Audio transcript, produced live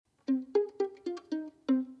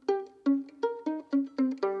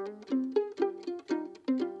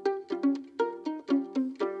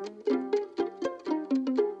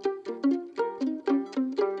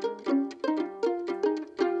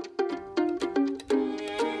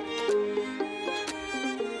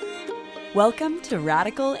Welcome to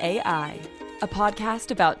Radical AI, a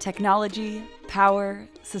podcast about technology, power,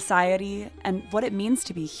 society, and what it means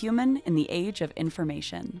to be human in the age of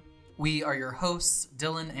information. We are your hosts,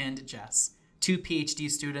 Dylan and Jess, two PhD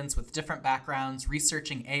students with different backgrounds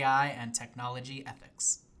researching AI and technology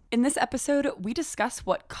ethics. In this episode, we discuss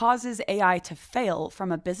what causes AI to fail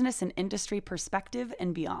from a business and industry perspective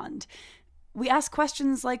and beyond. We ask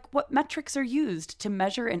questions like what metrics are used to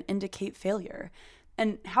measure and indicate failure,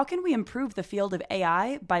 and how can we improve the field of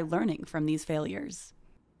AI by learning from these failures?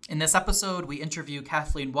 In this episode, we interview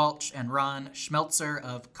Kathleen Walsh and Ron Schmelzer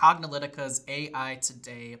of Cognilytica's AI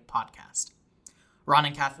Today podcast. Ron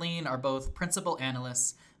and Kathleen are both principal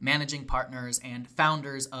analysts, managing partners, and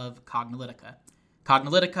founders of Cognilytica.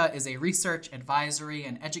 Cognilytica is a research, advisory,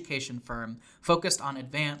 and education firm focused on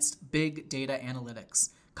advanced big data analytics,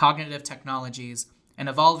 cognitive technologies, and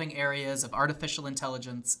evolving areas of artificial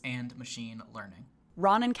intelligence and machine learning.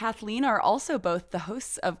 Ron and Kathleen are also both the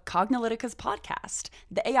hosts of Cognilytica's podcast,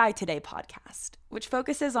 the AI Today podcast, which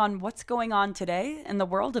focuses on what's going on today in the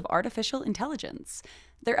world of artificial intelligence.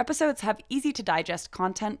 Their episodes have easy-to-digest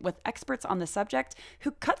content with experts on the subject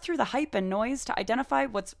who cut through the hype and noise to identify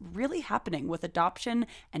what's really happening with adoption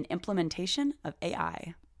and implementation of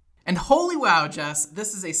AI. And holy wow, Jess,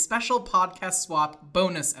 this is a special podcast swap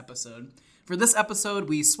bonus episode. For this episode,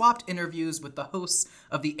 we swapped interviews with the hosts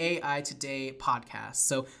of the AI Today podcast.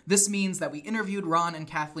 So this means that we interviewed Ron and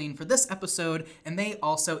Kathleen for this episode, and they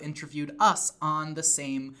also interviewed us on the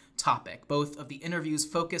same topic. Both of the interviews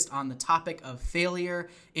focused on the topic of failure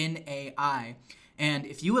in AI. And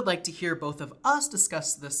if you would like to hear both of us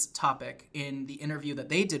discuss this topic in the interview that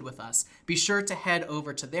they did with us, be sure to head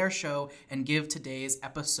over to their show and give today's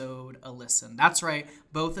episode a listen. That's right,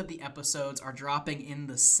 both of the episodes are dropping in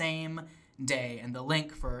the same day, and the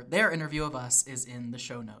link for their interview of us is in the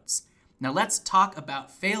show notes. Now let's talk about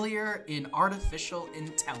failure in artificial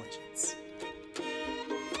intelligence.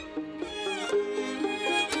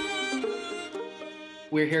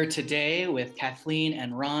 We're here today with Kathleen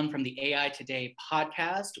and Ron from the AI Today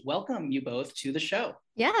podcast. Welcome you both to the show.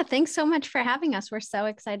 Yeah, thanks so much for having us. We're so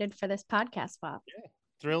excited for this podcast, Bob. Yeah,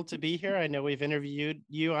 thrilled to be here. I know we've interviewed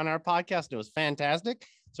you on our podcast. It was fantastic.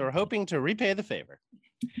 So we're hoping to repay the favor.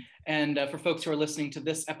 And for folks who are listening to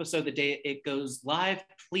this episode the day it goes live,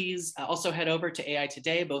 please also head over to AI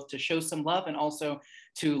Today, both to show some love and also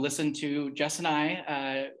to listen to Jess and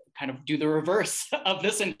I kind of do the reverse of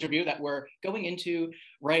this interview that we're going into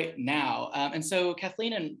right now. And so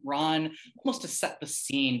Kathleen and Ron, almost to set the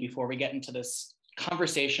scene before we get into this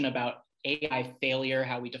conversation about AI failure,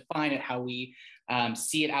 how we define it, how we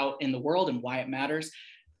see it out in the world and why it matters.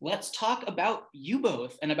 Let's talk about you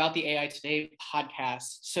both and about the AI Today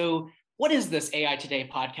podcast. So what is this AI Today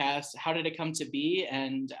podcast? How did it come to be?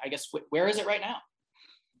 And I guess where is it right now?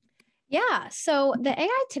 Yeah, so the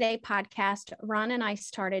AI Today podcast, Ron and I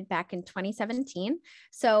started back in 2017.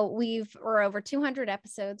 So we're over 200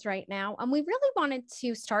 episodes right now. And we really wanted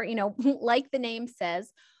to start, like the name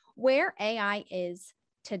says, where AI is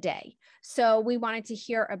today. So we wanted to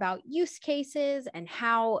hear about use cases and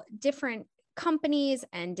how different companies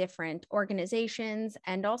and different organizations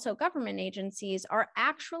and also government agencies are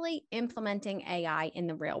actually implementing AI in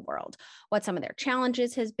the real world, what some of their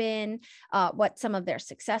challenges has been, what some of their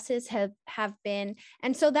successes have been.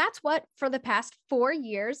 And so that's what for the past 4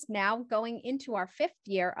 years now, going into our 5th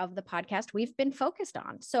year of the podcast, we've been focused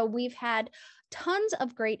on. So we've had tons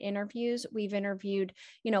of great interviews. We've interviewed,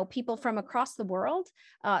 people from across the world.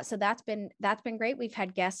 So that's been great. We've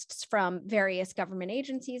had guests from various government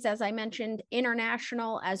agencies, as I mentioned,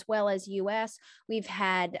 international as well as US. We've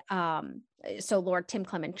had Lord Tim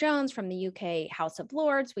Clement Jones from the UK House of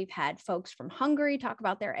Lords. We've had folks from Hungary talk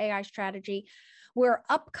about their AI strategy. We're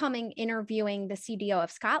upcoming interviewing the CDO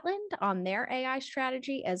of Scotland on their AI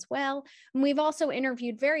strategy as well. And we've also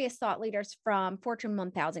interviewed various thought leaders from Fortune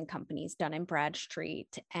 1000 companies, Dun &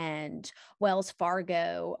 Bradstreet and Wells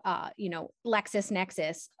Fargo,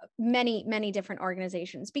 LexisNexis, many, many different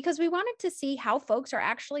organizations, because we wanted to see how folks are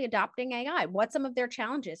actually adopting AI, what some of their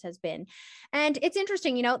challenges has been. And it's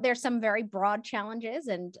interesting, there's some very broad challenges,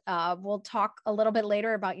 and we'll talk a little bit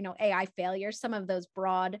later about, AI failures, some of those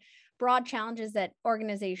broad challenges that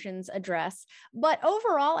organizations address. But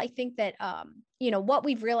overall, I think that, what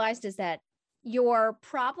we've realized is that your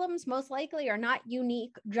problems most likely are not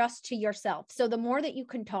unique just to yourself. So the more that you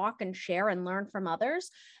can talk and share and learn from others,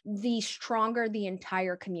 the stronger the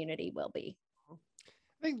entire community will be. I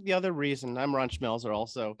think the other reason, I'm Ron Schmelzer,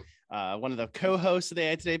 also one of the co-hosts of the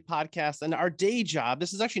AI Today podcast, and our day job,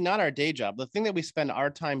 this is actually not our day job. The thing that we spend our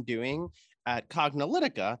time doing at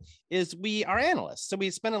Cognilytica is we are analysts. So we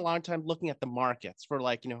spend a lot of time looking at the markets for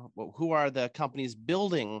like, who are the companies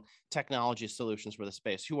building technology solutions for the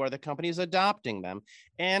space? Who are the companies adopting them?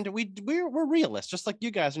 And we're realists, just like you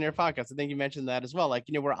guys in your podcast. I think you mentioned that as well. Like,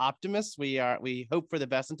 we're optimists. We hope for the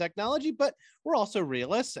best in technology, but we're also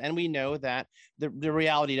realists. And we know that the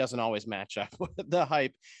reality doesn't always match up with the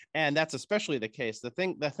hype. And that's especially the case. The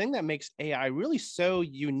thing that makes AI really so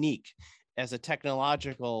unique as a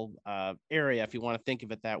technological area, if you want to think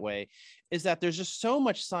of it that way, is that there's just so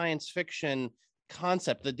much science fiction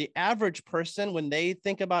concept that the average person, when they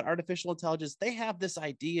think about artificial intelligence, they have this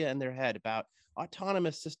idea in their head about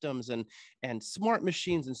autonomous systems and smart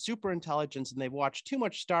machines and super intelligence, and they've watched too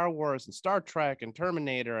much Star Wars and Star Trek and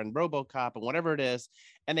Terminator and RoboCop and whatever it is,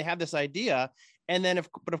 and they have this idea. And then,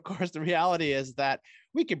 but of course, the reality is that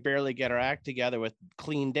we could barely get our act together with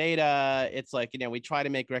clean data. It's like, we try to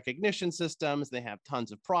make recognition systems. They have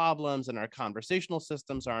tons of problems, and our conversational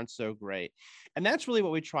systems aren't so great. And that's really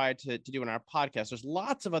what we try to do in our podcast. There's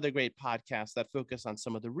lots of other great podcasts that focus on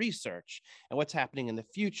some of the research and what's happening in the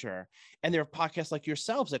future. And there are podcasts like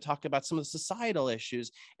yourselves that talk about some of the societal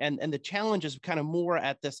issues and the challenges kind of more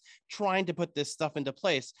at this, trying to put this stuff into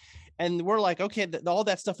place. And we're like, okay, all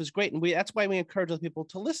that stuff is great. And that's why we encourage other people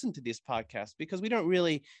to listen to these podcasts, because we don't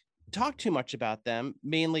really talk too much about them,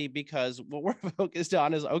 mainly because what we're focused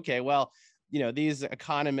on is, okay, well, these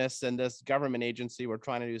economists and this government agency were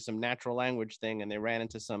trying to do some natural language thing, and they ran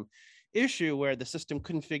into some issue where the system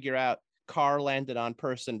couldn't figure out car landed on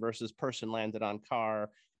person versus person landed on car.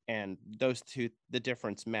 And those two, the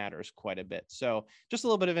difference matters quite a bit. So just a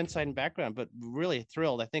little bit of insight and background, but really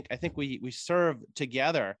thrilled. I think we serve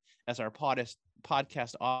together as our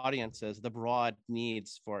podcast audiences the broad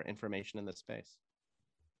needs for information in this space.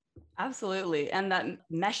 Absolutely. And that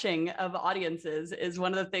meshing of audiences is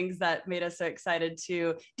one of the things that made us so excited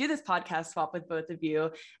to do this podcast swap with both of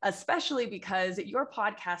you, especially because your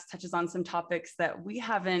podcast touches on some topics that we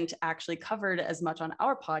haven't actually covered as much on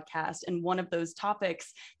our podcast. And one of those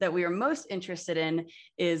topics that we are most interested in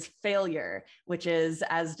is failure, which is,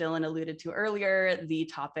 as Dylan alluded to earlier, the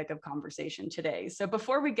topic of conversation today. So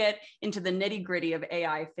before we get into the nitty-gritty of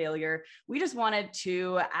AI failure, we just wanted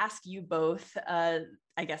to ask you both,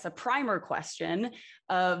 I guess, a primer question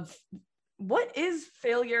of what is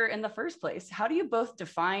failure in the first place? How do you both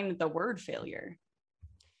define the word failure?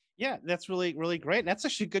 Yeah, that's really, really great. That's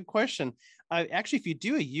actually a good question. Actually, if you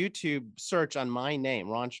do a YouTube search on my name,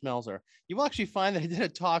 Ron Schmelzer, you will actually find that I did a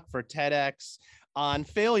talk for TEDx on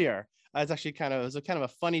failure. It's actually kind of a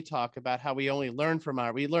funny talk about how we learn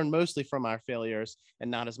mostly from our failures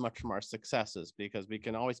and not as much from our successes, because we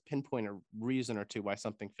can always pinpoint a reason or two why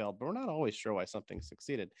something failed, but we're not always sure why something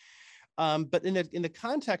succeeded. But in the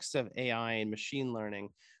context of AI and machine learning,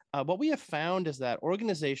 what we have found is that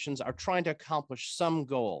organizations are trying to accomplish some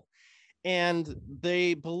goal. And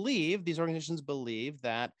these organizations believe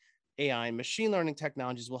that AI and machine learning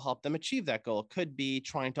technologies will help them achieve that goal. It could be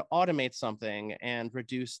trying to automate something and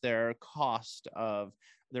reduce their cost of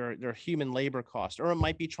their human labor cost, or it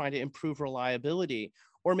might be trying to improve reliability,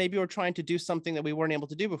 or maybe we're trying to do something that we weren't able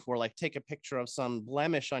to do before, like take a picture of some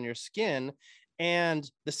blemish on your skin, and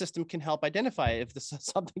the system can help identify if this is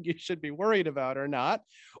something you should be worried about or not.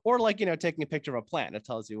 Or like, taking a picture of a plant, it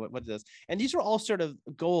tells you what it is. And these are all sort of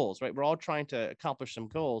goals, right? We're all trying to accomplish some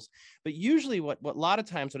goals. But usually what a lot of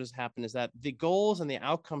times what has happened is that the goals and the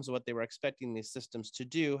outcomes of what they were expecting these systems to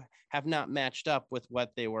do have not matched up with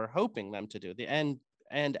what they were hoping them to do. The end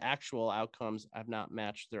actual outcomes have not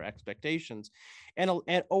matched their expectations,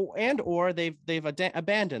 or they've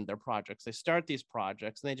abandoned their projects. They start these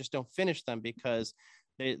projects and they just don't finish them because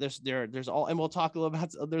there's all, and we'll talk a little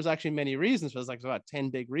about, there's actually many reasons, but there's like about 10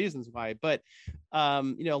 big reasons why, but a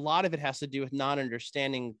lot of it has to do with not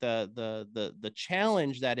understanding the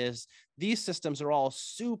challenge that is these systems are all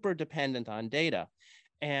super dependent on data.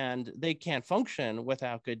 And they can't function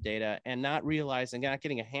without good data, and not realizing, not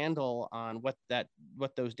getting a handle on what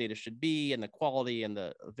those data should be, and the quality and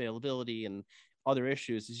the availability and other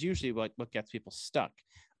issues is usually what gets people stuck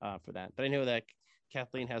for that. But I know that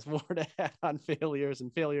Kathleen has more to add on failures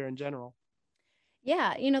and failure in general.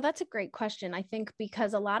 Yeah, that's a great question. I think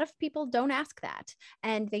because a lot of people don't ask that,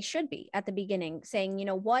 and they should be at the beginning saying,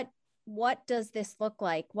 what does this look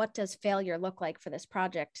like? What does failure look like for this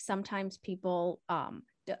project? Sometimes people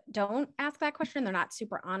don't ask that question. They're not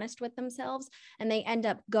super honest with themselves, and they end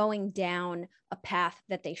up going down a path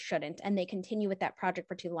that they shouldn't, and they continue with that project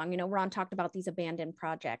for too long. Ron talked about these abandoned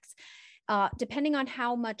projects, depending on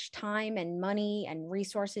how much time and money and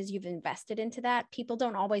resources you've invested into that, people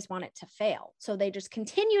don't always want it to fail. So they just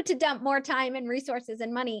continue to dump more time and resources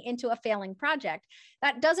and money into a failing project.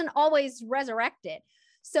 That doesn't always resurrect it.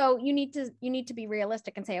 So you need to be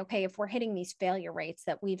realistic and say, okay, if we're hitting these failure rates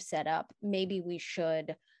that we've set up, maybe we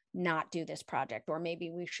should not do this project, or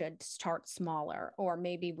maybe we should start smaller, or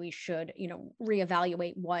maybe we should,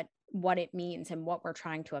 reevaluate what it means and what we're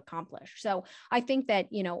trying to accomplish. So I think that,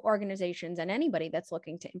 organizations and anybody that's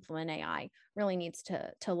looking to implement AI really needs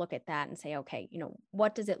to look at that and say, okay,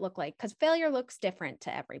 what does it look like? Because failure looks different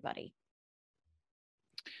to everybody.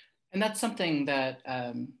 And that's something that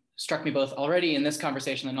struck me both already in this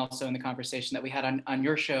conversation and also in the conversation that we had on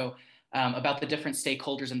your show about the different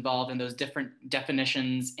stakeholders involved and those different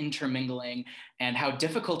definitions intermingling, and how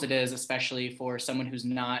difficult it is, especially for someone who's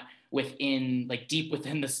not deep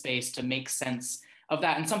within the space, to make sense of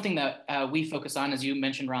that. And something that we focus on, as you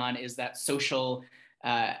mentioned, Ron, is that social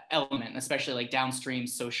element, especially like downstream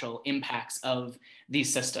social impacts of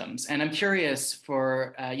these systems. And I'm curious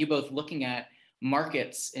for you both, looking at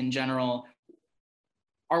markets in general,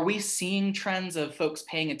 are we seeing trends of folks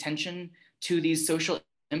paying attention to these social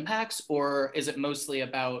impacts, or is it mostly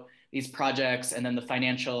about these projects and then the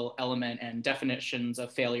financial element and definitions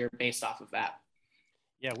of failure based off of that?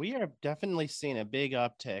 Yeah, we are definitely seeing a big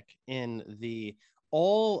uptick in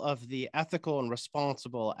all of the ethical and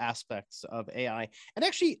responsible aspects of AI. And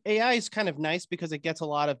actually, AI is kind of nice because it gets a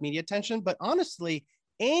lot of media attention, but honestly,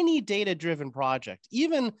 any data-driven project,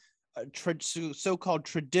 even so-called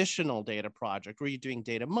traditional data project, where you're doing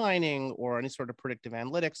data mining or any sort of predictive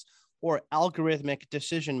analytics or algorithmic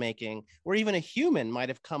decision making, where even a human might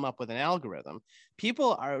have come up with an algorithm.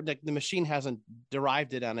 People are like, the machine hasn't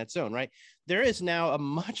derived it on its own, right? There is now a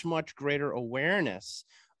much greater awareness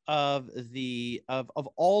of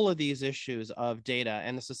all of these issues of data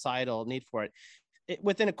and the societal need for it.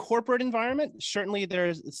 Within a corporate environment, certainly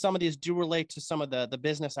there's some of these do relate to some of the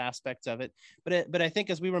business aspects of it, but I think,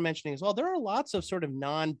 as we were mentioning as well, there are lots of sort of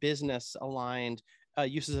non-business aligned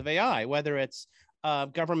uses of AI, whether it's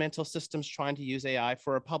governmental systems trying to use AI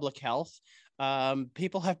for public health.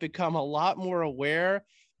 People have become a lot more aware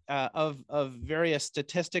of various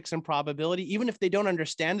statistics and probability, even if they don't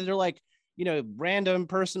understand it. They're like, random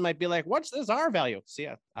person might be like, what's this R value? See,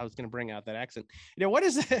 I was going to bring out that accent. What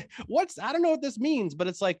is it? I don't know what this means, but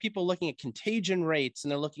it's like people looking at contagion rates,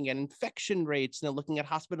 and they're looking at infection rates, and they're looking at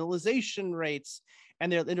hospitalization rates,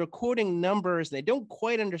 and they're quoting numbers. And they don't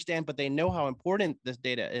quite understand, but they know how important this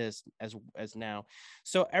data is as now.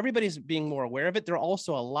 So everybody's being more aware of it. There are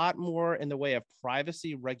also a lot more in the way of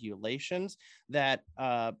privacy regulations that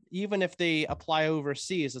even if they apply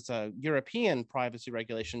overseas, it's a European privacy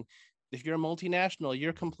regulation. If you're a multinational,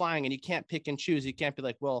 you're complying, and you can't pick and choose. You can't be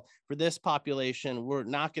like, well, for this population, we're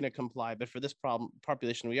not going to comply, but for this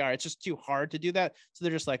population, we are. It's just too hard to do that. So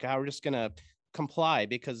they're just like, we're just going to comply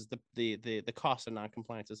because the cost of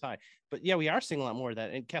non-compliance is high. But yeah, we are seeing a lot more of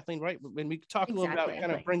that. And Kathleen, right, when we talk a little about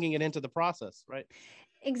kind of bringing it into the process, right?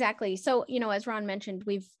 Exactly. So, as Ron mentioned,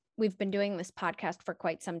 we've been doing this podcast for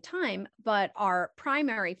quite some time, but our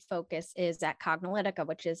primary focus is at Cognilytica,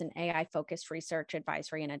 which is an AI-focused research,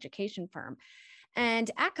 advisory, and education firm.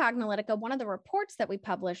 And at Cognilytica, one of the reports that we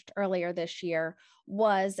published earlier this year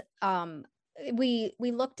was we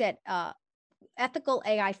looked at ethical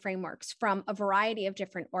AI frameworks from a variety of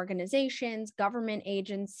different organizations, government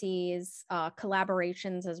agencies,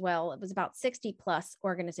 collaborations as well. It was about 60 plus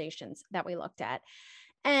organizations that we looked at.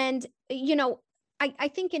 And, I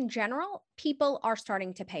think in general, people are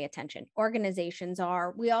starting to pay attention. Organizations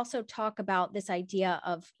are. We also talk about this idea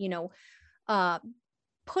of,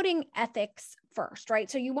 putting ethics first, right?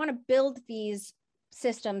 So you want to build these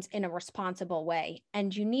systems in a responsible way,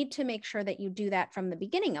 and you need to make sure that you do that from the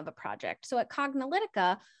beginning of a project. So at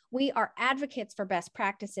Cognilytica, we are advocates for best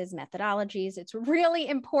practices, methodologies. It's really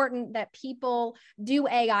important that people do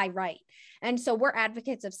AI right. And so we're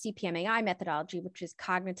advocates of CPMAI methodology, which is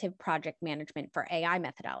cognitive project management for AI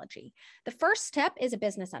methodology. The first step is a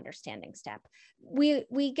business understanding step.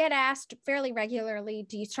 We get asked fairly regularly,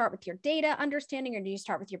 do you start with your data understanding or do you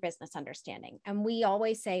start with your business understanding? And we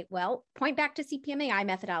always say, well, point back to CPMAI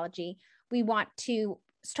methodology. We want to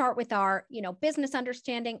start with our, business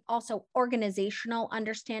understanding, also organizational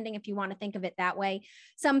understanding, if you want to think of it that way.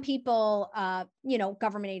 Some people,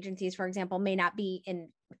 government agencies, for example, may not be in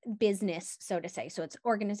business, so to say. So it's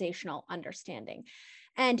organizational understanding.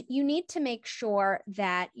 And you need to make sure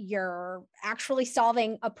that you're actually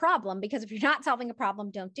solving a problem, because if you're not solving a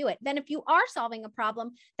problem, don't do it. Then if you are solving a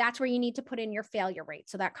problem, that's where you need to put in your failure rate.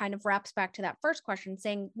 So that kind of wraps back to that first question,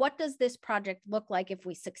 saying, what does this project look like if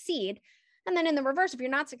we succeed? And then in the reverse, if you're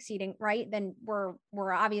not succeeding, right, then we're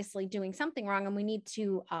obviously doing something wrong, and we need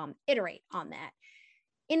to iterate on that.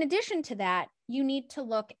 In addition to that, you need to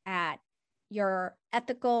look at your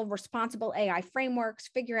ethical, responsible AI frameworks,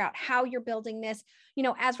 figure out how you're building this. You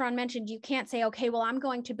know, as Ron mentioned, you can't say, okay, well, I'm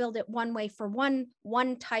going to build it one way for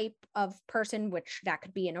one type of person, which that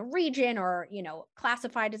could be in a region or, you know,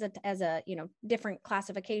 classified as a, you know, different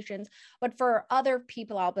classifications. But for other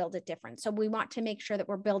people, I'll build it different. So we want to make sure that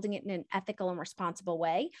we're building it in an ethical and responsible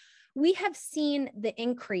way. We have seen the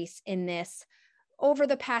increase in this over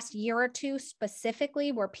the past year or two,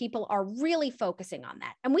 specifically, where people are really focusing on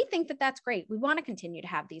that. And we think that that's great. We want to continue to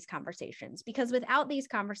have these conversations, because without these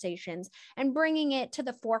conversations and bringing it to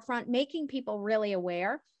the forefront, making people really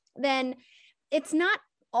aware, then it's not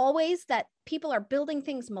always that people are building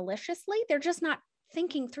things maliciously. They're just not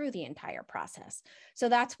thinking through the entire process. So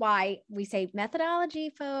that's why we say methodology,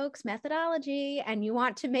 folks, methodology. And you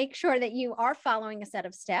want to make sure that you are following a set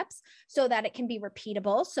of steps so that it can be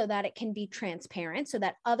repeatable, so that it can be transparent, so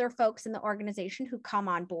that other folks in the organization who come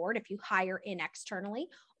on board, if you hire in externally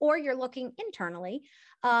or you're looking internally,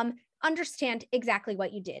 understand exactly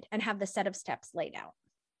what you did and have the set of steps laid out.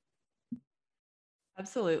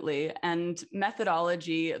 Absolutely. And the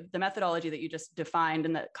methodology that you just defined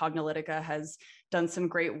and that Cognilytica has done some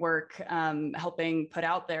great work helping put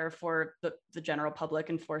out there for the general public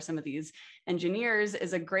and for some of these engineers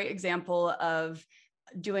is a great example of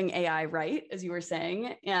doing AI right, as you were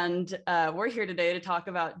saying. And we're here today to talk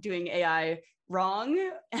about doing AI wrong.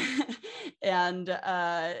 And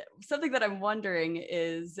something that I'm wondering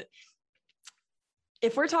is,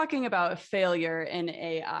 if we're talking about failure in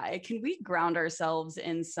AI, can we ground ourselves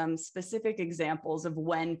in some specific examples of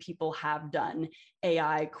when people have done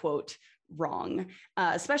AI, quote, wrong,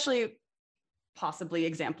 especially possibly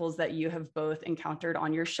examples that you have both encountered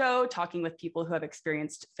on your show, talking with people who have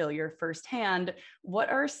experienced failure firsthand? What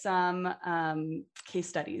are some case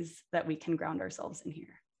studies that we can ground ourselves in here?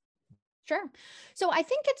 Sure. So I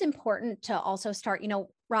think it's important to also start, you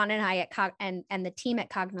know, Ron and I and the team at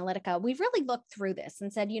Cognilytica, we've really looked through this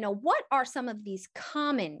and said, you know, what are some of these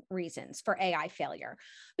common reasons for AI failure?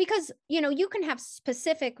 Because, you know, you can have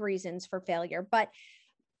specific reasons for failure, but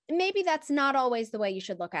maybe that's not always the way you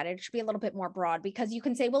should look at it. It should be a little bit more broad, because you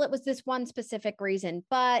can say, well, it was this one specific reason,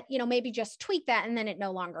 but, you know, maybe just tweak that and then it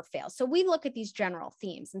no longer fails. So we look at these general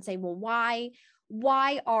themes and say, well,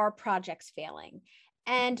 why are projects failing?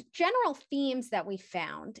 And general themes that we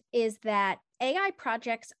found is that AI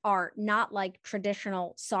projects are not like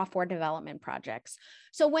traditional software development projects.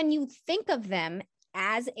 So when you think of them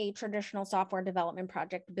as a traditional software development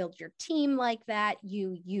project, to build your team like that,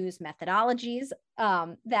 you use methodologies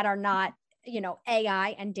that are not, you know,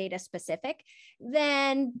 AI and data specific,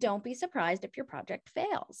 then don't be surprised if your project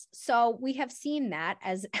fails. So we have seen that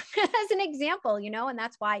as an example, you know, and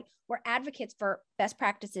that's why we're advocates for best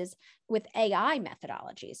practices with AI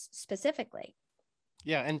methodologies specifically.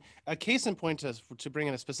 Yeah, and a case in point to bring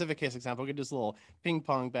in a specific case example, we could do this little ping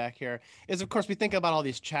pong back here, is of course we think about all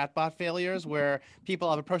these chatbot failures where people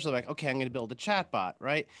have approached it like, okay, I'm going to build a chatbot,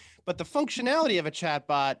 right? But the functionality of a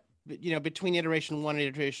chatbot, you know, between iteration 1 and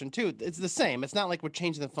iteration 2, it's the same. It's not like we're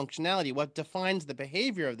changing the functionality. What defines the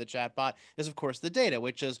behavior of the chatbot is, of course, the data,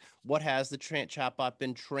 which is what has the chatbot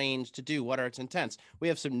been trained to do? What are its intents? We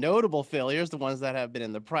have some notable failures, the ones that have been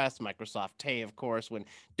in the press, Microsoft Tay, of course, when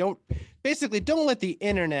don't let the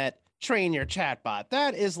internet train your chatbot.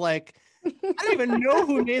 That is like, I don't even know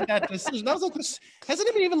who made that decision. That was like this. Has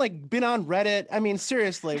anybody even like been on Reddit? I mean,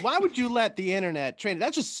 seriously, why would you let the internet train it?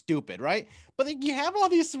 That's just stupid, right? But like, you have all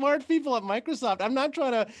these smart people at Microsoft. I'm not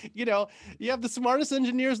trying to, you know, you have the smartest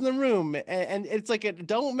engineers in the room, and it's like, it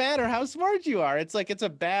don't matter how smart you are. It's like, it's a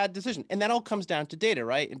bad decision. And that all comes down to data,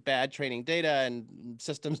 right? And bad training data and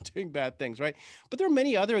systems doing bad things, right? But there are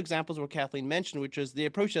many other examples where Kathleen mentioned, which is the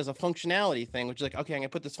approach as a functionality thing, which is like, okay, I'm gonna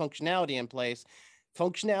put this functionality in place.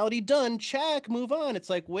 Functionality done, check, move on. It's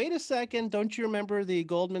like, wait a second, don't you remember the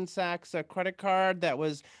Goldman Sachs credit card that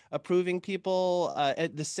was approving people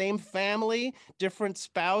at the same family, different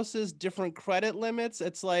spouses, different credit limits?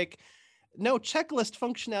 It's like, no, checklist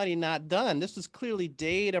functionality not done. This is clearly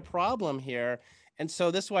data problem here. And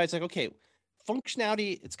so this is why it's like, okay,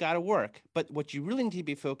 functionality, it's got to work. But what you really need to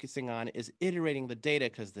be focusing on is iterating the data,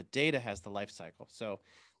 because the data has the life cycle. So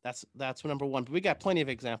that's number one. But we got plenty of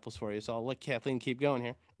examples for you. So I'll let Kathleen keep going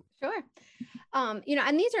here. Sure. You know,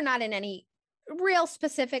 and these are not in any real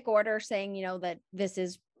specific order saying, you know, that this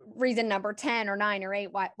is reason number 10 or 9 or 8,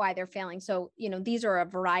 why they're failing. So, you know, these are a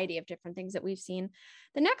variety of different things that we've seen.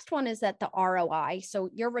 The next one is that the ROI, so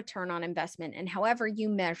your return on investment, and however you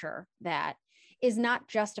measure that, is not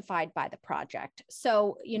justified by the project.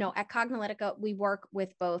 So, you know, at Cognilytica, we work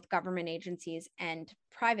with both government agencies and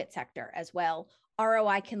private sector as well.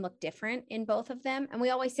 ROI can look different in both of them. And we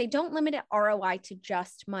always say, don't limit it ROI to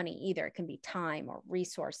just money either. It can be time or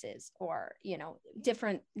resources or, you know,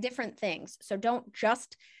 different things. So don't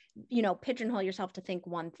just, you know, pigeonhole yourself to think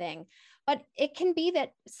one thing, but it can be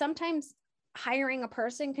that sometimes hiring a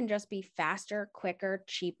person can just be faster, quicker,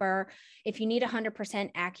 cheaper. If you need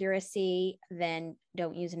 100% accuracy, then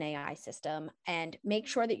don't use an AI system, and make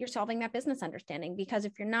sure that you're solving that business understanding. Because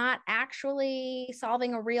if you're not actually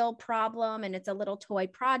solving a real problem and it's a little toy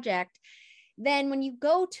project, then when you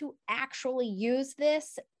go to actually use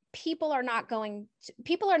this, people are not going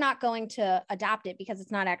to adopt it because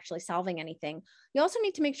it's not actually solving anything. You also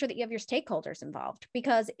need to make sure that you have your stakeholders involved,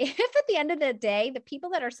 because if at the end of the day, the people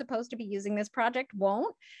that are supposed to be using this project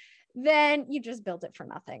won't, then you just build it for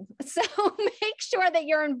nothing. So make sure that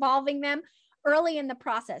you're involving them early in the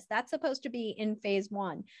process. That's supposed to be in phase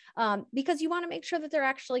one, because you want to make sure that they're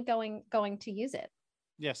actually going to use it.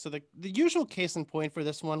 Yeah, so the usual case in point for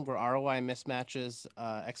this one where ROI mismatches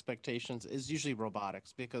expectations is usually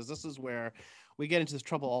robotics, because this is where we get into this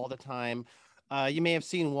trouble all the time. You may have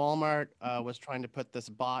seen Walmart was trying to put this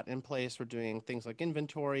bot in place for doing things like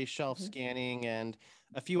inventory, shelf scanning, and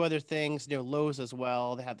a few other things. You know, Lowe's as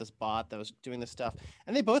well. They had this bot that was doing this stuff,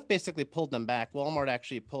 and they both basically pulled them back. Walmart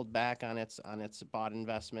actually pulled back on its bot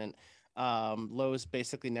investment. Lowe's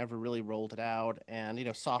basically never really rolled it out, and you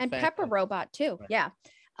know, SoftBank and Pepper Robot too. Right. Yeah.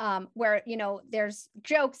 Where, you know, there's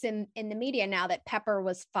jokes in the media now that Pepper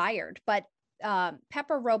was fired, but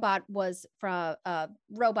Pepper Robot was from a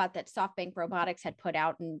robot that SoftBank Robotics had put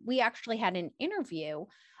out. And we actually had an interview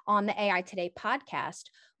on the AI Today podcast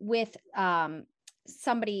with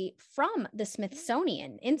somebody from the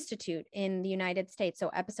Smithsonian Institute in the United States. So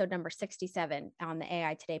episode number 67 on the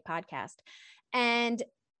AI Today podcast. And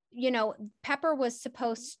you know, Pepper was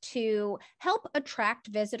supposed to help attract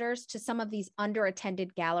visitors to some of these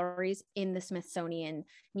underattended galleries in the Smithsonian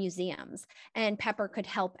museums. And Pepper could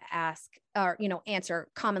help ask or, you know, answer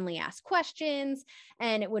commonly asked questions,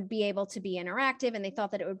 and it would be able to be interactive. And they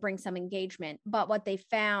thought that it would bring some engagement. But what they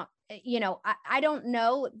found, you know, I don't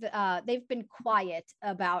know. They've been quiet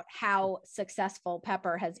about how successful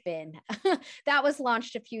Pepper has been. That was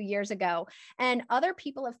launched a few years ago, and other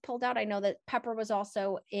people have pulled out. I know that Pepper was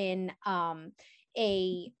also in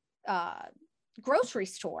a grocery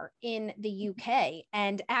store in the UK.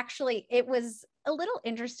 And actually, it was a little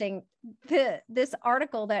interesting. This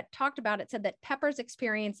article that talked about it said that Pepper's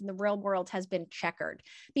experience in the real world has been checkered,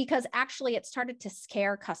 because actually it started to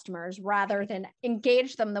scare customers rather than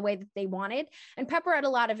engage them the way that they wanted. And Pepper had a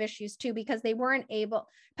lot of issues too, because they weren't able,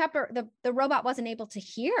 Pepper, the robot wasn't able to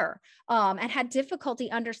hear and had difficulty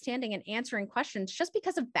understanding and answering questions just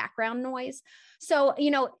because of background noise. So, you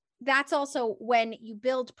know, that's also when you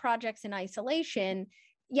build projects in isolation.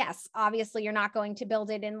 Yes, obviously you're not going to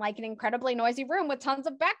build it in like an incredibly noisy room with tons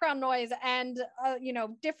of background noise and you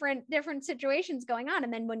know, different situations going on.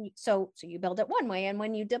 And then when you so you build it one way, and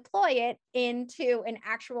when you deploy it into an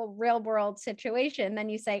actual real world situation, then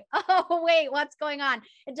you say, oh wait, what's going on?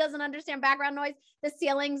 It doesn't understand background noise. The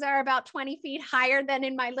ceilings are about 20 feet higher than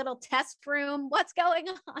in my little test room. What's going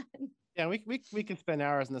on? Yeah, we can spend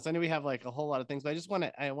hours on this. I know we have like a whole lot of things, but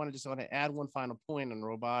I want to add one final point on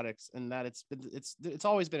robotics, and that it's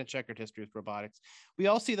always been a checkered history with robotics. We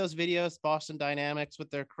all see those videos, Boston Dynamics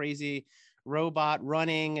with their crazy robot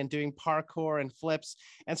running and doing parkour and flips,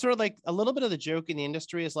 and sort of like a little bit of the joke in the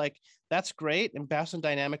industry is like, that's great, and Boston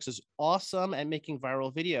Dynamics is awesome at making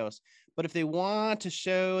viral videos, but if they want to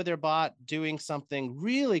show their bot doing something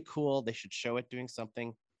really cool, they should show it doing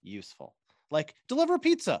something useful, like deliver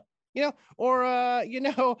pizza, you know, or, you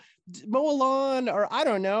know, mow a lawn, or I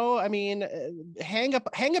don't know. I mean, hang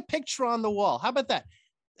a picture on the wall. How about that?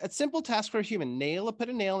 A simple task for a human, put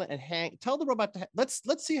a nail in it and tell the robot to,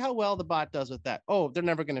 let's see how well the bot does with that. Oh, they're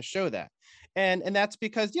never going to show that. And that's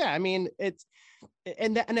because, yeah, I mean,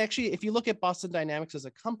 and actually, if you look at Boston Dynamics as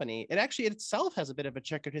a company, it itself has a bit of a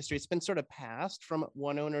checkered history. It's been sort of passed from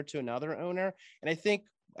one owner to another owner. And I think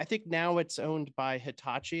now it's owned by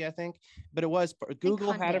Hitachi, I think, but it was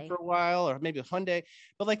Google had it for a while, or maybe Hyundai.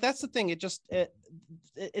 But like, that's the thing.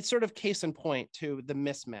 It's sort of case in point to the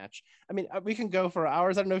mismatch. I mean, we can go for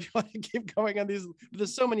hours. I don't know if you want to keep going on these.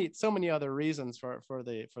 There's so many other reasons for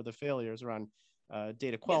the failures around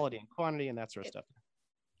data quality and quantity and that sort of stuff.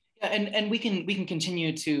 Yeah, and we can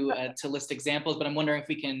continue to list examples, but I'm wondering if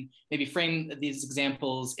we can maybe frame these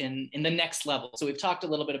examples in the next level. So we've talked a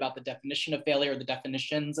little bit about the definition of failure, the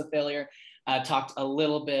definitions of failure, talked a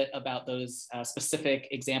little bit about those specific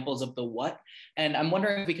examples of the what, and I'm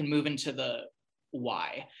wondering if we can move into the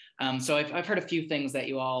why. So I've heard a few things that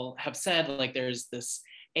you all have said, like there's this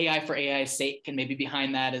AI for AI's sake, and maybe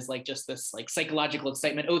behind that is like just this like psychological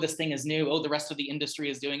excitement. Oh, this thing is new. Oh, the rest of the industry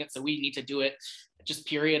is doing it, so we need to do it, just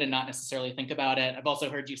period, and not necessarily think about it. I've also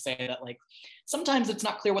heard you say that like sometimes it's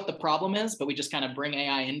not clear what the problem is, but we just kind of bring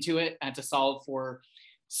AI into it to solve for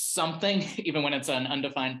something, even when it's an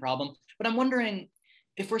undefined problem. But I'm wondering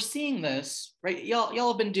if we're seeing this, right? Y'all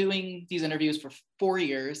have been doing these interviews for 4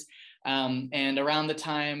 years. And around the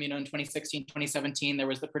time, in 2016, 2017, there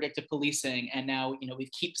was the predictive policing. And now,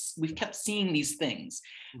 we've kept seeing these things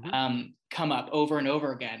come up over and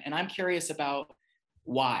over again. And I'm curious about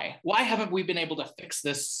why haven't we been able to fix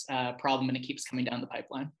this problem, and it keeps coming down the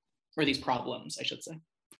pipeline, or these problems, I should say.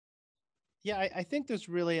 Yeah, I think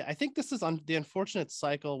I think this is on the unfortunate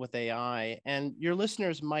cycle with AI, and your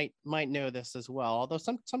listeners might know this as well, although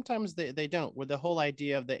sometimes they don't, with the whole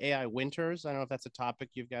idea of the AI winters. I don't know if that's a topic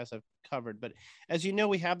you guys have covered, but as you know,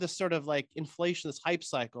 we have this sort of like inflation, this hype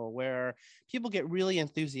cycle where people get really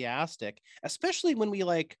enthusiastic, especially when we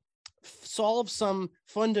like solve some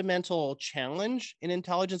fundamental challenge in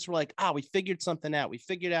intelligence. We're like, we figured something out. We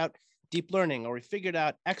figured out deep learning, or we figured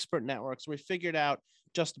out expert networks, or we figured out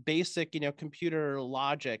just basic, computer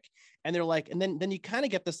logic. And they're like, and then you kind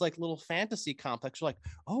of get this like little fantasy complex. You're like,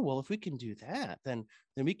 oh, well, if we can do that, then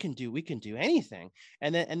we can do anything.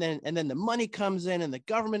 And then the money comes in, and the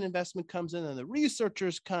government investment comes in, and the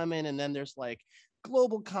researchers come in, and then there's like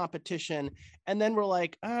global competition. And then we're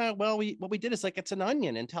like, what we did is like, it's an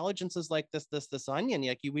onion. Intelligence is like this onion.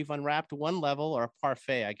 Like we've unwrapped one level, or a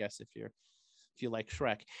parfait, I guess, if you like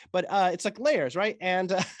Shrek, but it's like layers, right?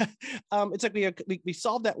 And it's like we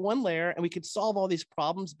solved that one layer, and we could solve all these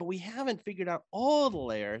problems, but we haven't figured out all the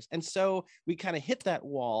layers, and so we kind of hit that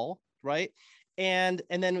wall, right? And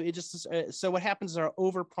then it just so what happens is our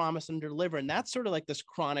overpromise and deliver, and that's sort of like this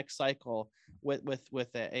chronic cycle with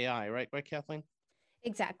AI, right, Kathleen?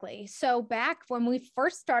 Exactly. So back when we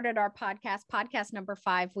first started our podcast number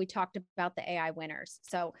 5, we talked about the AI winners.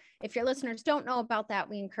 So if your listeners don't know about that,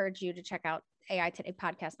 we encourage you to check out AI Today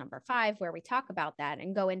podcast number 5, where we talk about that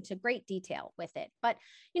and go into great detail with it. But,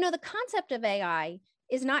 the concept of AI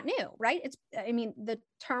is not new, right? The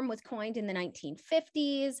term was coined in the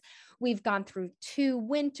 1950s. We've gone through 2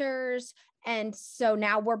 winters. And so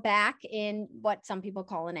now we're back in what some people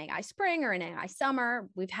call an AI spring or an AI summer.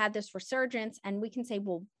 We've had this resurgence, and we can say,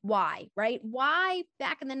 well, why, right? Why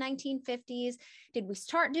back in the 1950s did we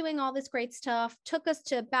start doing all this great stuff? Took us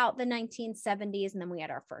to about the 1970s, and then we had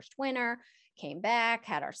our first winter, came back,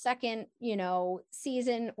 had our second,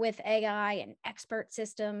 season with AI and expert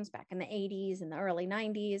systems back in the 80s and the early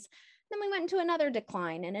 90s. Then we went into another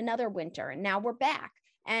decline and another winter, and now we're back.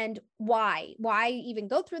 And why even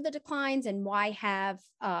go through the declines, and why have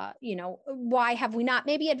we not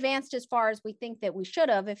maybe advanced as far as we think that we should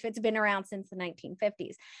have if it's been around since the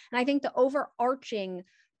 1950s? And I think the overarching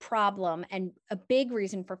problem and a big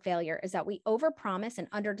reason for failure is that we overpromise and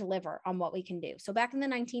underdeliver on what we can do. So back in the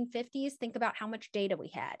 1950s, think about how much data we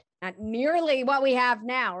had. Not nearly what we have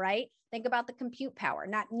now, right? Think about the compute power,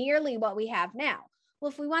 not nearly what we have now. Well,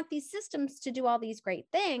 if we want these systems to do all these great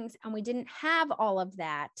things, and we didn't have all of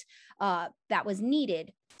that that was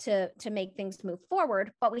needed to make things move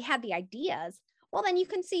forward, but we had the ideas, well, then you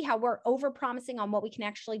can see how we're overpromising on what we can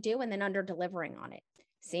actually do and then under-delivering on it.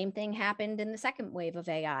 Same thing happened in the second wave of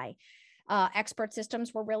AI. Expert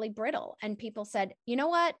systems were really brittle, and people said, you know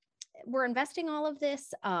what? We're investing all of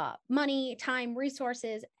this money, time,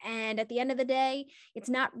 resources, and at the end of the day, it's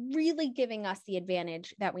not really giving us the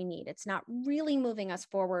advantage that we need. It's not really moving us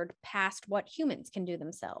forward past what humans can do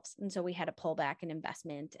themselves. And so we had to pull back an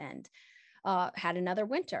investment and had another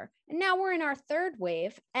winter. And now we're in our third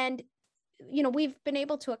wave, and we've been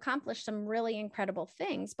able to accomplish some really incredible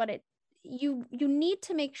things, but you need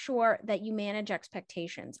to make sure that you manage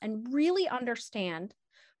expectations and really understand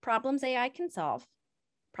problems AI can solve,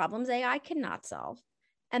 problems AI cannot solve,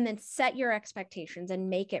 and then set your expectations and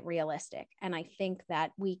make it realistic. And I think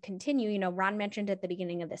that we continue, Ron mentioned at the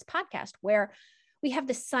beginning of this podcast, where we have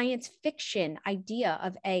the science fiction idea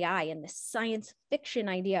of AI and the science fiction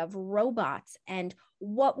idea of robots and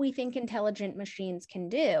what we think intelligent machines can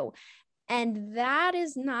do. And that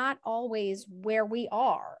is not always where we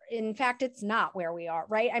are. In fact, it's not where we are,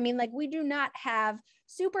 right? We do not have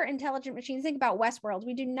super intelligent machines. Think about Westworld.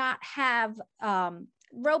 We do not have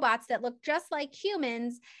robots that look just like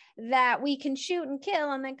humans that we can shoot and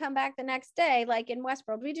kill and then come back the next day, like in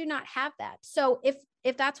Westworld. We do not have that. So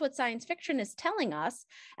if that's what science fiction is telling us,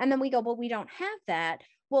 and then we go, well, we don't have that,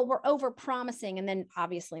 well, we're over promising and then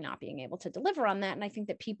obviously not being able to deliver on that. And I think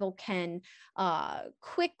that people can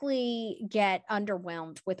quickly get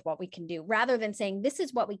underwhelmed with what we can do rather than saying, this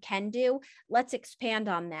is what we can do. Let's expand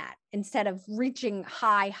on that instead of reaching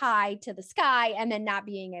high to the sky and then not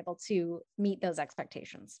being able to meet those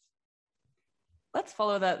expectations. Let's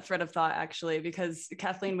follow that thread of thought, actually, because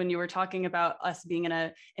Kathleen, when you were talking about us being in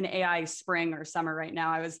an AI spring or summer right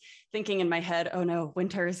now, I was thinking in my head, oh no,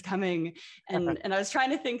 winter is coming. And I was trying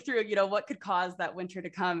to think through, what could cause that winter to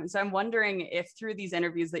come. And so I'm wondering if through these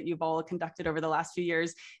interviews that you've all conducted over the last few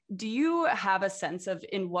years, do you have a sense of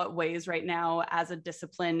in what ways right now as a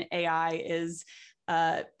discipline AI is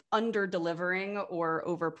under delivering or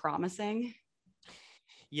over promising?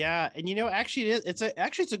 Yeah, and actually, it's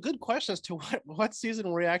a good question as to what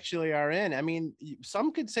season we actually are in. I mean,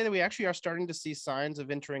 some could say that we actually are starting to see signs of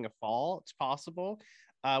entering a fall. It's possible.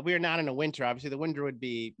 We are not in a winter. Obviously, the winter would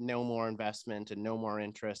be no more investment and no more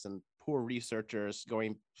interest and poor researchers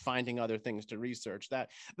finding other things to research.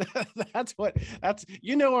 That's we're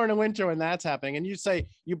in a winter when that's happening. And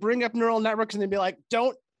you bring up neural networks and they'd be like,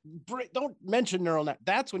 don't mention neural net.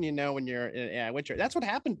 That's when when you're in AI winter. That's what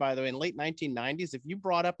happened, by the way, in late 1990s. If you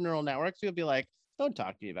brought up neural networks, you'll be like, don't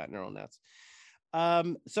talk to me about neural nets.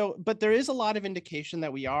 But there is a lot of indication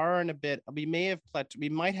that we are in we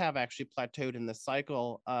might have actually plateaued in the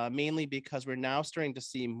cycle, mainly because we're now starting to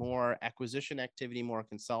see more acquisition activity, more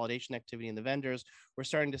consolidation activity in the vendors. We're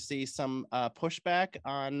starting to see some pushback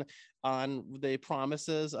on the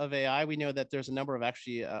promises of AI. We know that there's a number of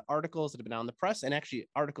actually articles that have been on the press, and actually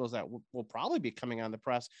articles that will probably be coming on the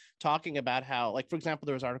press talking about how, like, for example,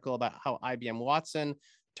 there was an article about how IBM Watson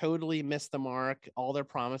totally missed the mark. All their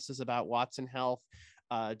promises about Watson Health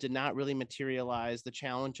did not really materialize. The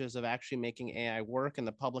challenges of actually making AI work in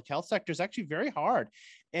the public health sector is actually very hard.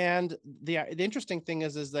 And the interesting thing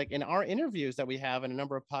is like in our interviews that we have in a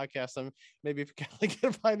number of podcasts, maybe if you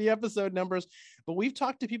can find the episode numbers, but we've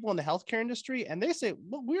talked to people in the healthcare industry and they say,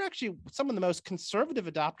 well, we're actually some of the most conservative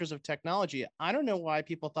adopters of technology. I don't know why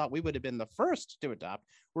people thought we would have been the first to adopt.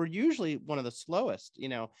 We're usually one of the slowest,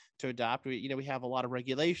 to adopt. We have a lot of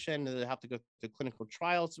regulation. They have to go through clinical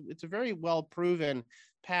trials. It's a very well proven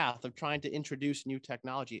path of trying to introduce new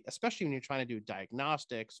technology, especially when you're trying to do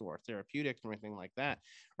diagnostics or therapeutics or anything like that,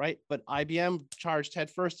 right? But IBM charged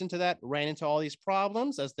headfirst into that, ran into all these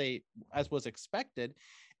problems as was expected,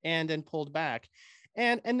 and then pulled back.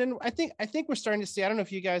 And then I think we're starting to see, I don't know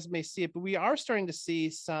if you guys may see it, but we are starting to see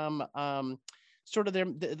some sort of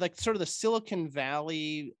the Silicon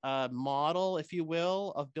Valley model, if you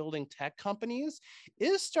will, of building tech companies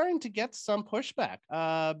is starting to get some pushback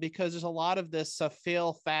because there's a lot of this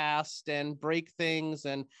fail fast and break things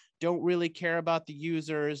and don't really care about the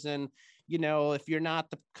users. And, if you're not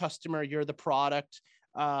the customer, you're the product.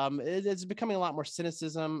 It's becoming a lot more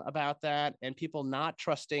cynicism about that and people not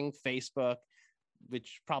trusting Facebook,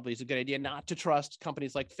 which probably is a good idea not to trust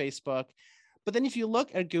companies like Facebook. But then if you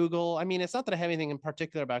look at Google, I mean, it's not that I have anything in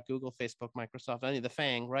particular about Google, Facebook, Microsoft, any of the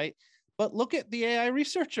FANG, right? But look at the AI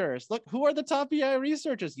researchers. Look, who are the top AI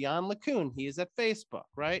researchers? Yann LeCun, he's at Facebook,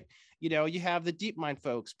 right? You have the DeepMind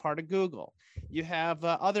folks, part of Google. You have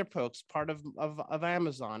other folks, part of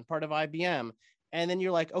Amazon, part of IBM. And then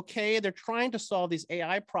you're like, okay, they're trying to solve these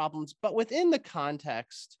AI problems, but within the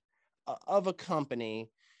context of a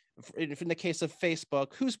company, in the case of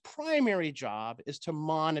Facebook, whose primary job is to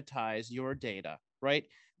monetize your data, right?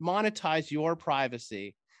 Monetize your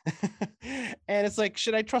privacy. And it's like,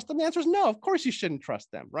 should I trust them? The answer is no, of course you shouldn't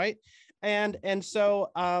trust them, right? And so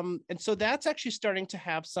that's actually starting to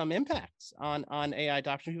have some impacts on AI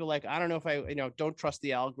adoption. People are like, I don't know if I, don't trust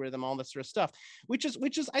the algorithm, all this sort of stuff, which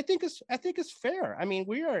is I think is fair. I mean,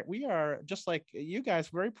 we are just like you guys,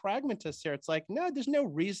 very pragmatists here. It's like, no, there's no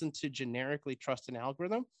reason to generically trust an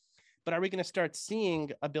algorithm. But are we going to start seeing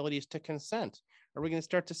abilities to consent? Are we going to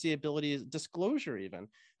start to see abilities, disclosure even?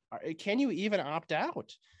 Can you even opt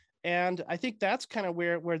out? And I think that's kind of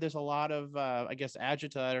where there's a lot of, I guess,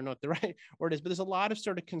 agita, I don't know what the right word is, but there's a lot of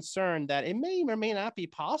sort of concern that it may or may not be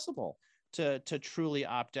possible to truly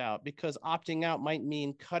opt out, because opting out might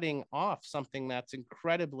mean cutting off something that's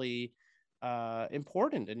incredibly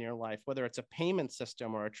important in your life, whether it's a payment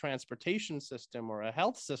system or a transportation system or a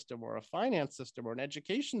health system or a finance system or an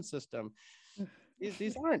education system.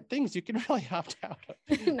 These aren't things you can really opt out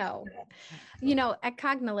of. No. At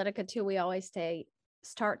Cognilytica too, we always say,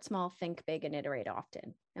 start small, think big, and iterate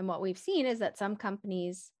often. And what we've seen is that some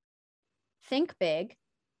companies think big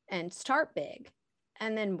and start big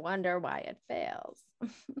and then wonder why it fails.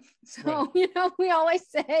 So, right. We always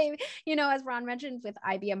say, as Ron mentioned with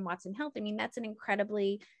IBM Watson Health, I mean, that's an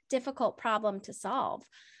incredibly difficult problem to solve.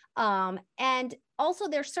 And also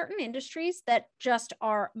there's certain industries that just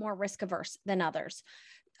are more risk averse than others.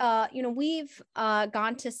 We've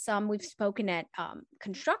we've spoken at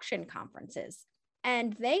construction conferences,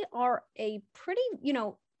 and they are a pretty,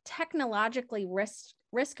 technologically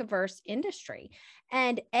risk averse industry.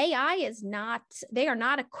 And they are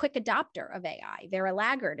not a quick adopter of AI. They're a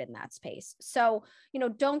laggard in that space. So,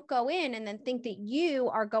 don't go in and then think that you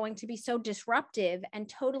are going to be so disruptive and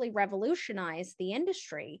totally revolutionize the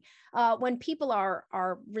industry when people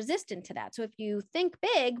are resistant to that. So if you think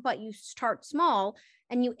big, but you start small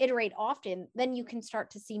and you iterate often, then you can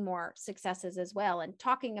start to see more successes as well. And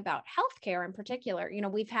talking about healthcare in particular,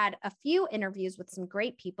 we've had a few interviews with some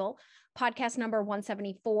great people. Podcast number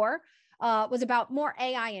 174 was about more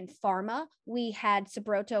AI in pharma. We had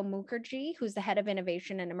Subroto Mukherjee, who's the head of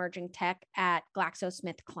innovation and emerging tech at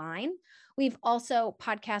GlaxoSmithKline. We've also,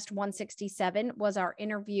 podcast 167 was our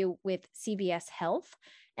interview with CVS Health.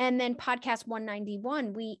 And then podcast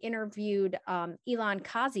 191, we interviewed Ilan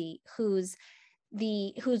Kazi, who's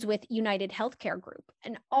with United Healthcare Group.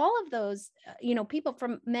 And all of those, people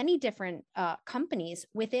from many different companies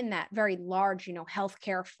within that very large,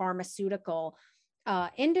 healthcare pharmaceutical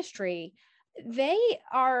industry, they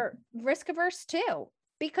are risk averse too,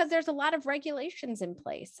 because there's a lot of regulations in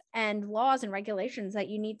place and laws and regulations that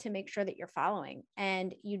you need to make sure that you're following.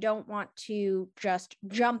 And you don't want to just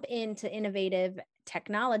jump into innovative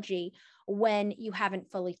technology when you haven't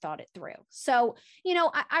fully thought it through. So,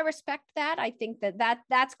 I respect that. I think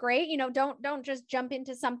that's great. Don't just jump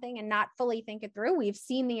into something and not fully think it through. We've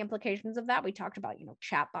seen the implications of that. We talked about,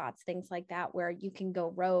 chatbots, things like that, where you can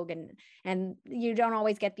go rogue and you don't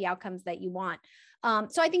always get the outcomes that you want.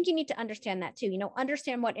 So I think you need to understand that too,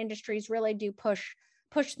 understand what industries really do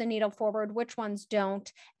push the needle forward, which ones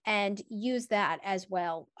don't, and use that as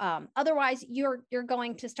well. Otherwise, you're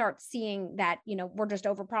going to start seeing that, we're just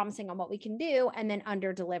overpromising on what we can do and then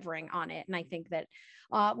under delivering on it. And I think that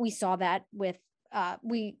we saw that with,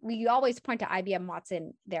 we always point to IBM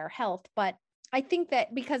Watson, their health, but I think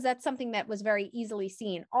that because that's something that was very easily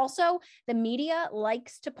seen. Also, the media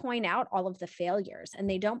likes to point out all of the failures, and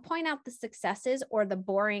they don't point out the successes or the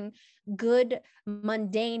boring, good,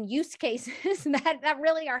 mundane use cases that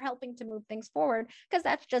really are helping to move things forward, because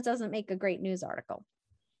that just doesn't make a great news article.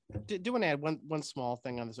 Do want to add one small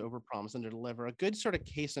thing on this overpromise and deliver. A good sort of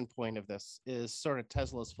case in point of this is sort of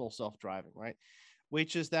Tesla's full self-driving, right?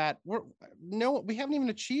 Which is that we haven't even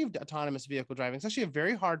achieved autonomous vehicle driving. It's actually a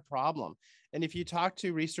very hard problem. And if you talk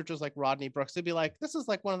to researchers like Rodney Brooks, they'd be like, this is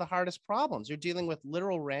like one of the hardest problems. You're dealing with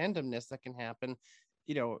literal randomness that can happen,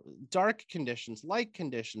 dark conditions, light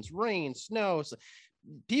conditions, rain, snow,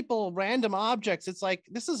 people, random objects. It's like,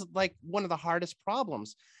 this is like one of the hardest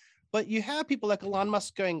problems. But you have people like Elon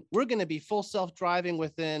Musk going, we're going to be full self-driving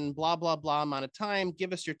within blah, blah, blah amount of time.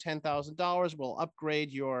 Give us your $10,000. We'll upgrade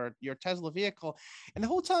your Tesla vehicle. And the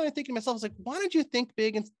whole time I'm thinking to myself, I was like, why don't you think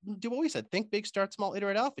big and do what we said? Think big, start small,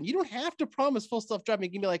 iterate often. You don't have to promise full self-driving.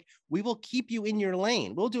 You can be like, we will keep you in your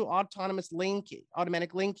lane. We'll do automatic lane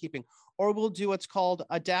keeping, or we'll do what's called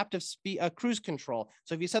adaptive cruise control.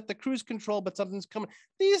 So if you set the cruise control, but something's coming,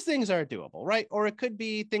 these things are doable, right? Or it could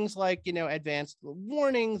be things like, advanced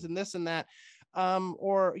warnings and this and that,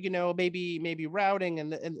 or, maybe routing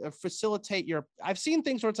and facilitate I've seen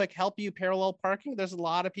things where it's like help you parallel parking. There's a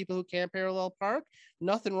lot of people who can't parallel park.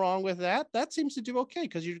 Nothing wrong with that. That seems to do okay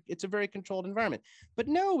because it's a very controlled environment. But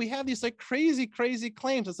no, we have these like crazy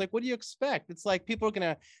claims. It's like, what do you expect? It's like people are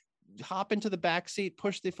going to hop into the back seat,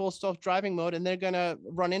 push the full self-driving mode, and they're going to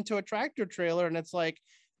run into a tractor trailer. And it's like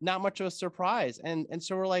not much of a surprise. And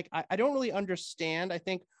so we're like, I don't really understand, I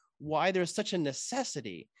think, why there's such a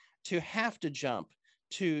necessity to have to jump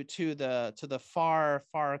to the far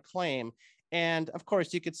claim. And of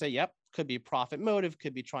course you could say, yep, could be profit motive,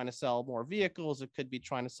 could be trying to sell more vehicles, it could be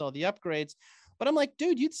trying to sell the upgrades. But I'm like,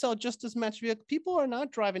 dude, you'd sell just as much vehicle. People are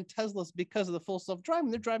not driving Teslas because of the full self-driving.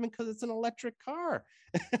 They're driving because it's an electric car.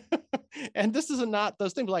 And this is not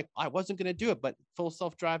those things like, I wasn't going to do it, but full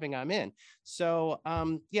self-driving, I'm in. So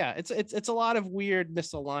it's a lot of weird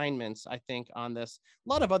misalignments, I think, on this. A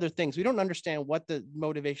lot of other things. We don't understand what the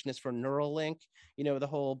motivation is for Neuralink, the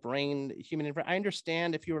whole brain, human. I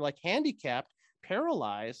understand if you were like handicapped,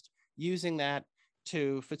 paralyzed, using that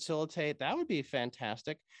to facilitate, that would be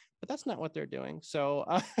fantastic. But that's not what they're doing. So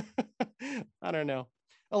I don't know.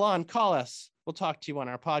 Alon, call us. We'll talk to you on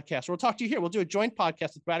our podcast. We'll talk to you here. We'll do a joint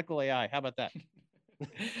podcast with Radical AI. How about that?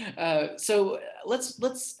 So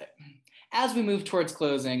let's, as we move towards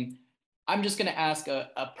closing, I'm just going to ask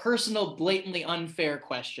a personal, blatantly unfair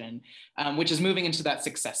question, which is moving into that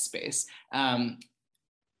success space.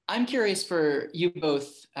 I'm curious for you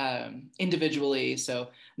both individually, so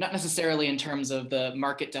not necessarily in terms of the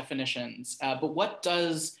market definitions, but what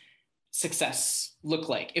does success look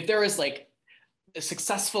like? If there is like a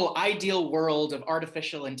successful ideal world of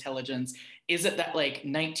artificial intelligence, is it that like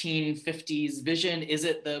 1950s vision? Is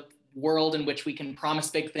it the world in which we can promise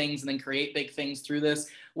big things and then create big things through this?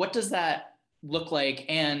 What does that look like?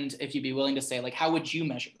 And if you'd be willing to say, like, how would you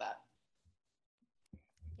measure that?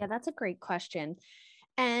 Yeah, that's a great question.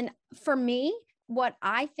 And for me, what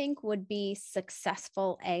I think would be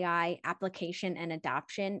successful AI application and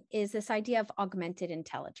adoption is this idea of augmented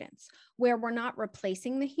intelligence, where we're not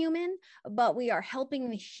replacing the human, but we are helping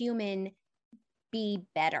the human be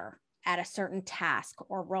better at a certain task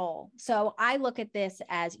or role. So I look at this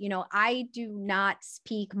as, I do not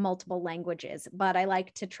speak multiple languages, but I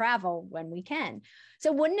like to travel when we can.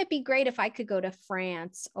 So wouldn't it be great if I could go to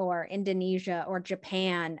France or Indonesia or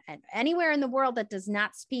Japan and anywhere in the world that does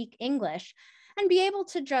not speak English and be able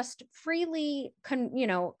to just freely,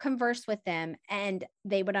 converse with them, and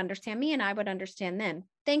they would understand me and I would understand them,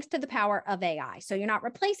 thanks to the power of AI. So you're not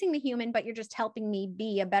replacing the human, but you're just helping me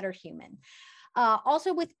be a better human.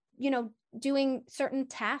 Also with, doing certain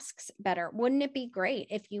tasks better. Wouldn't it be great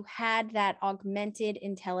if you had that augmented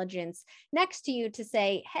intelligence next to you to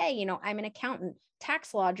say, hey, I'm an accountant,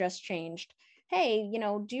 tax law just changed. Hey,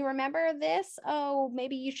 do you remember this? Oh,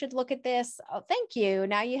 maybe you should look at this. Oh, thank you.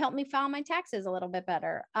 Now you help me file my taxes a little bit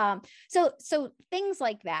better. So things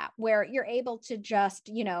like that, where you're able to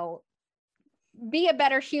just, be a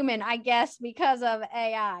better human, I guess, because of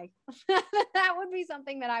AI. That would be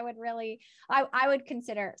something that I would really, I would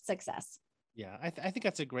consider success. Yeah, I think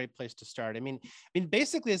that's a great place to start. I mean,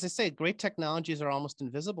 basically, as I say, great technologies are almost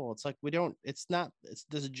invisible. It's like it's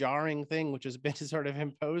this jarring thing which has been sort of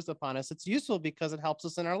imposed upon us. It's useful because it helps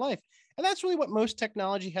us in our life. And that's really what most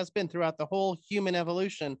technology has been throughout the whole human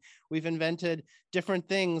evolution. We've invented different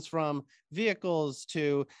things from vehicles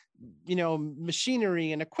to,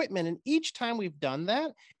 machinery and equipment. And each time we've done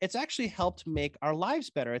that, it's actually helped make our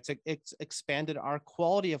lives better. It's expanded our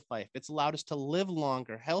quality of life. It's allowed us to live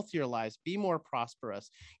longer, healthier lives, be more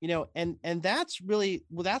prosperous, and that's really,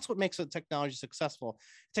 well, that's what makes a technology successful.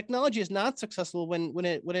 Technology is not successful when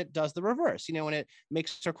it does the reverse, when it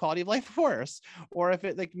makes our quality of life worse, or if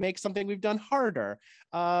it like makes something we've done harder.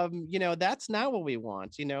 That's not what we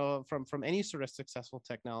want, from any sort of successful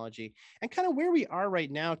technology. And kind of where we are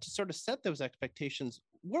right now, to sort of set those expectations,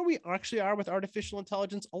 where we actually are with artificial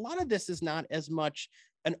intelligence, a lot of this is not as much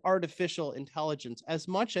an artificial intelligence as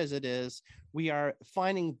much as it is we are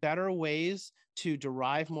finding better ways to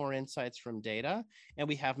derive more insights from data. And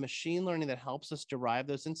we have machine learning that helps us derive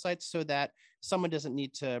those insights so that someone doesn't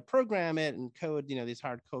need to program it and code, these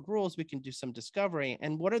hard code rules. We can do some discovery.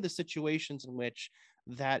 And what are the situations in which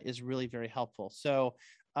that is really very helpful? So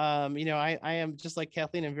I am just like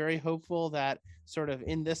Kathleen. I'm very hopeful that sort of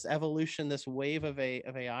in this evolution, this wave of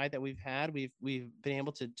AI that we've had, we've been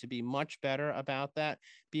able to be much better about that,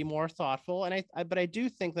 be more thoughtful. And but I do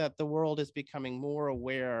think that the world is becoming more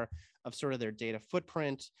aware of sort of their data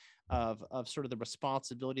footprint, of sort of the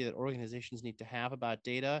responsibility that organizations need to have about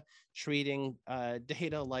data, treating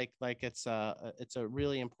data like it's a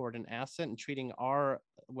really important asset, and treating our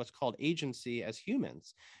what's called agency as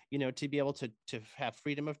humans, to be able to have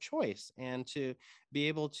freedom of choice and to be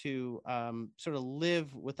able to sort of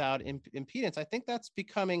live without impedance. I think that's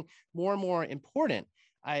becoming more and more important.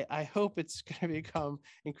 I hope it's going to become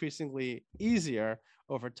increasingly easier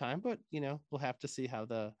over time, but we'll have to see how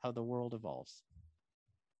the world evolves.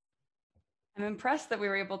 I'm impressed that we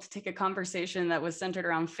were able to take a conversation that was centered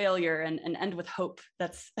around failure and end with hope.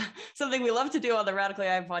 That's something we love to do on the Radical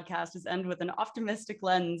AI podcast, is end with an optimistic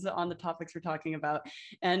lens on the topics we're talking about.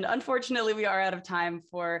 And unfortunately, we are out of time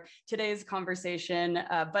for today's conversation.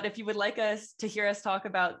 But if you would like us to hear us talk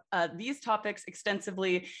about these topics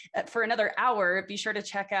extensively for another hour, be sure to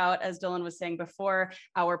check out, as Dylan was saying before,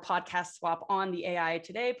 our podcast swap on the AI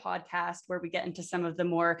Today podcast, where we get into some of the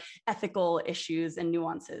more ethical issues and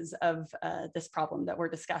nuances of this problem that we're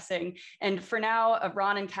discussing. And for now,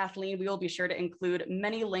 Ron and Kathleen, we will be sure to include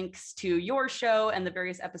many links to your show and the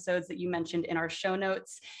various episodes that you mentioned in our show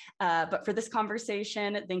notes. But for this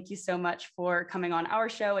conversation, thank you so much for coming on our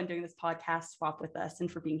show and doing this podcast swap with us,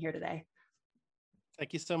 and for being here today.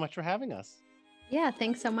 Thank you so much for having us. Yeah,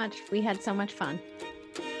 thanks so much. We had so much fun.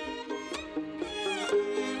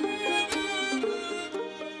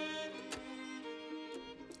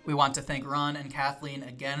 We want to thank Ron and Kathleen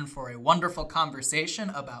again for a wonderful conversation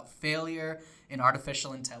about failure in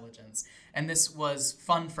artificial intelligence. And this was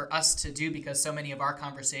fun for us to do because so many of our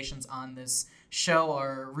conversations on this show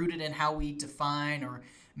are rooted in how we define or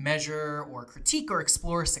measure or critique or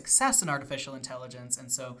explore success in artificial intelligence.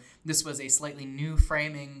 And so this was a slightly new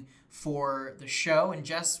framing for the show. And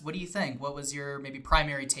Jess, what do you think? What was your maybe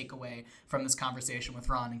primary takeaway from this conversation with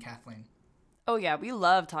Ron and Kathleen? Oh, yeah, we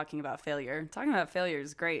love talking about failure. Talking about failure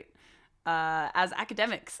is great. As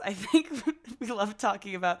academics, I think we love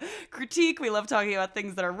talking about critique. We love talking about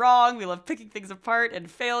things that are wrong. We love picking things apart, and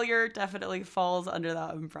failure definitely falls under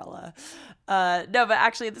that umbrella. No, but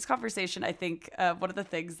actually, in this conversation, I think one of the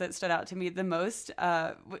things that stood out to me the most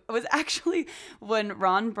was actually when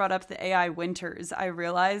Ron brought up the AI winters. I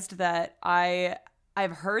realized that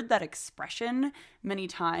I've heard that expression many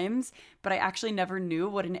times, but I actually never knew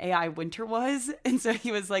what an AI winter was. And so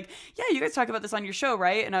he was like, yeah, you guys talk about this on your show,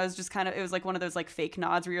 right? And I was just it was like one of those like fake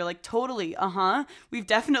nods where you're like, totally, we've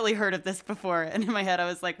definitely heard of this before. And in my head, I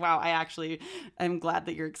was like, wow, I'm glad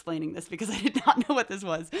that you're explaining this because I did not know what this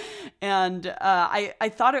was. And I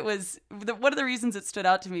thought it was, one of the reasons it stood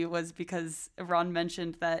out to me was because Ron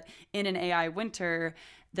mentioned that in an AI winter,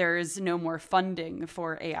 there's no more funding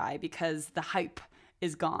for AI because the hype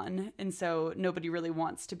is gone. And so nobody really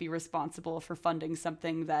wants to be responsible for funding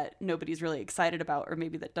something that nobody's really excited about, or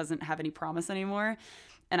maybe that doesn't have any promise anymore.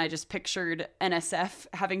 And I just pictured NSF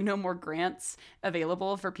having no more grants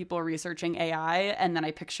available for people researching AI. And then I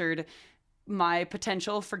pictured my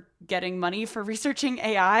potential for getting money for researching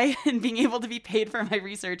AI and being able to be paid for my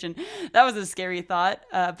research. And that was a scary thought.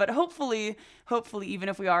 But hopefully, even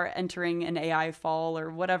if we are entering an AI fall or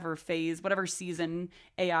whatever phase, whatever season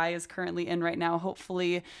AI is currently in right now,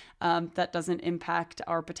 hopefully that doesn't impact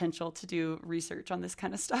our potential to do research on this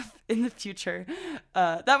kind of stuff in the future.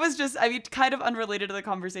 That was just, kind of unrelated to the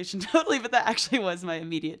conversation totally, but that actually was my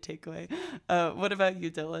immediate takeaway. What about you,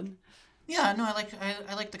 Dylan? Yeah, no,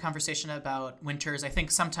 I like the conversation about winters. I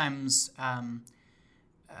think sometimes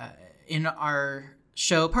in our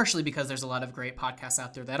show, partially because there's a lot of great podcasts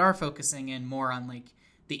out there that are focusing in more on like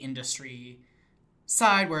the industry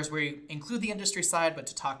side, whereas we include the industry side, but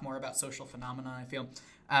to talk more about social phenomena, I feel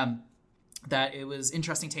that it was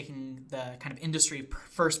interesting taking the kind of industry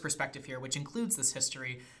first perspective here, which includes this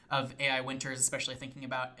history of AI winters, especially thinking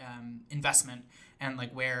about investment and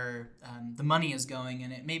like where the money is going.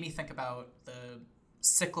 And it made me think about the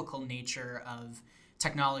cyclical nature of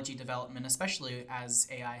technology development, especially as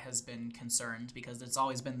AI has been concerned, because it's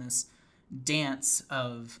always been this dance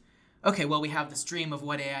of, okay, well, we have this dream of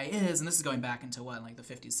what AI is, and this is going back into what, like the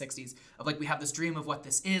 50s, 60s, of like, we have this dream of what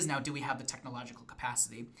this is. Now, do we have the technological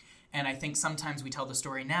capacity? And I think sometimes we tell the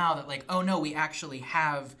story now that like, oh no, we actually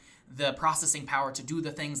have the processing power to do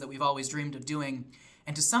the things that we've always dreamed of doing.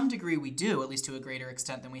 And to some degree we do, at least to a greater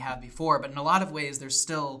extent than we have before. But in a lot of ways, there's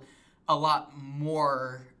still a lot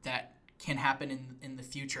more that can happen in the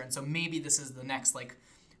future. And so maybe this is the next like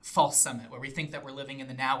false summit where we think that we're living in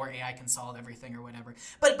the now where AI can solve everything or whatever.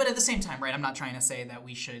 But at the same time, right, I'm not trying to say that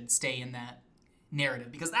we should stay in that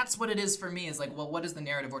narrative, because that's what it is for me, is like, well, what is the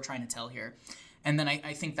narrative we're trying to tell here? And then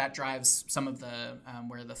I think that drives some of the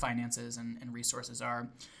where the finances and resources are,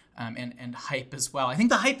 and hype as well. I think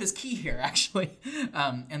the hype is key here, actually,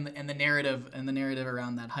 and the narrative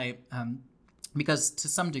around that hype, because to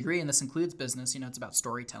some degree, and this includes business, it's about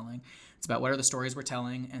storytelling. It's about what are the stories we're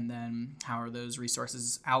telling, and then how are those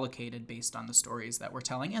resources allocated based on the stories that we're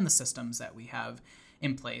telling and the systems that we have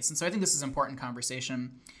in place. And so I think this is an important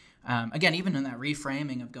conversation. Again, even in that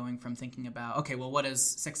reframing of going from thinking about, okay, well, what does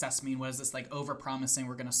success mean? What is this like over-promising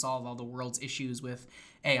we're going to solve all the world's issues with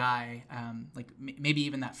AI? Maybe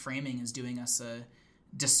even that framing is doing us a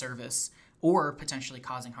disservice or potentially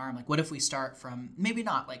causing harm. Like, what if we start from maybe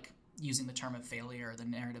not like using the term of failure or the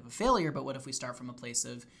narrative of failure, but what if we start from a place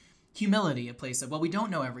of humility, a place of, well, we don't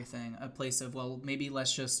know everything, a place of, well, maybe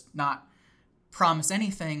let's just not promise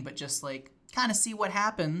anything, but just like kind of see what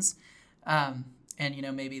happens. And,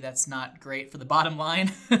 maybe that's not great for the bottom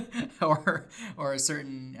line or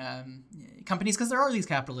certain companies, because there are these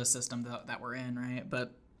capitalist systems that we're in, right?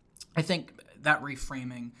 But I think that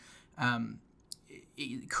reframing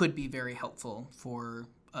it could be very helpful for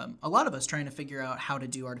a lot of us trying to figure out how to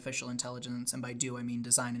do artificial intelligence. And by do, I mean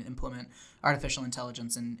design and implement artificial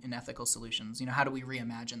intelligence in ethical solutions. How do we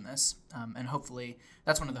reimagine this? And hopefully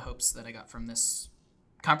that's one of the hopes that I got from this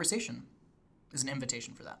conversation, is an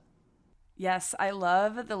invitation for that. Yes, I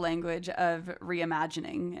love the language of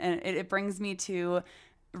reimagining, and it brings me to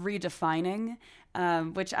redefining,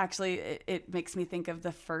 which actually it makes me think of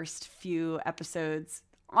the first few episodes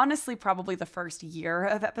honestly probably the first year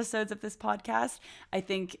of episodes of this podcast. I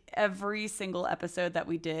think every single episode that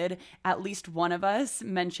we did, at least one of us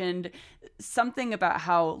mentioned something about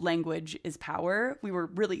how language is power. We were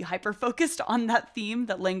really hyper-focused on that theme,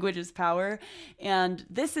 that language is power. And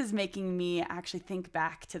this is making me actually think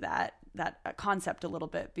back to that concept a little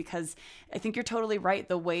bit, because I think you're totally right.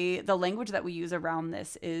 The language that we use around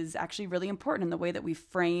this is actually really important, in the way that we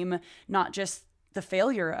frame not just the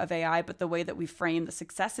failure of AI, but the way that we frame the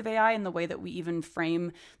success of AI, and the way that we even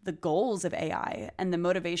frame the goals of AI, and the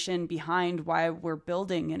motivation behind why we're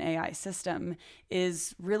building an AI system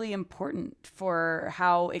is really important for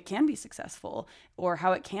how it can be successful or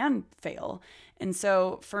how it can fail. And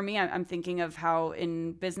so for me, I'm thinking of how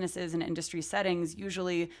in businesses and industry settings,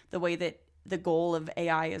 usually the way that the goal of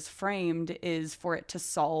AI is framed is for it to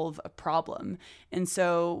solve a problem. And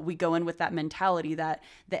so we go in with that mentality that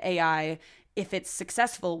the AI, if it's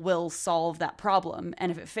successful, will solve that problem.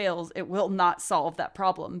 And if it fails, it will not solve that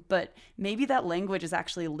problem. But maybe that language is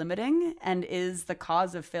actually limiting and is the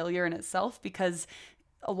cause of failure in itself, because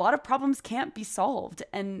a lot of problems can't be solved.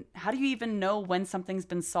 And how do you even know when something's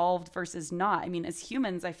been solved versus not? I mean, as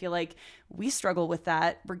humans, I feel like we struggle with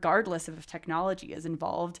that regardless of if technology is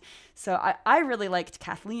involved. So I really liked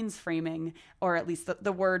Kathleen's framing, or at least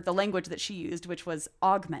the language that she used, which was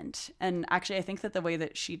augment. And actually, I think that the way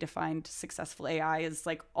that she defined successful AI is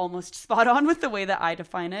like almost spot on with the way that I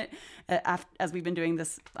define it, as we've been doing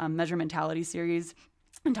this Measurementality series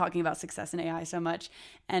and talking about success in AI so much.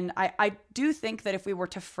 And I do think that if we were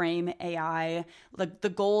to frame AI, like the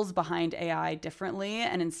goals behind AI differently,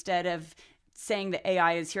 and instead of saying that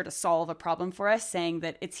AI is here to solve a problem for us, saying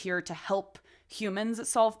that it's here to help humans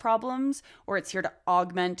solve problems, or it's here to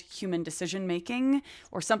augment human decision making,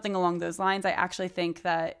 or something along those lines, I actually think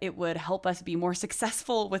that it would help us be more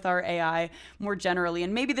successful with our AI more generally.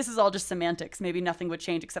 And maybe this is all just semantics. Maybe nothing would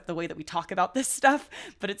change except the way that we talk about this stuff,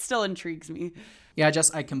 but it still intrigues me. Yeah,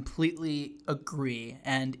 Jess, I completely agree.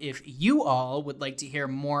 And if you all would like to hear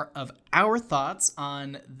more of our thoughts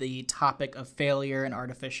on the topic of failure and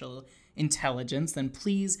artificial intelligence, then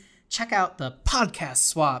please check out the podcast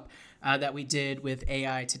swap that we did with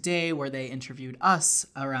AI Today, where they interviewed us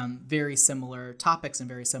around very similar topics and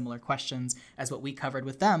very similar questions as what we covered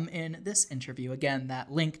with them in this interview. Again,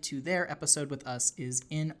 that link to their episode with us is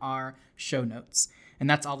in our show notes. And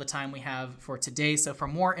that's all the time we have for today. So for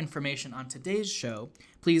more information on today's show,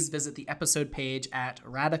 please visit the episode page at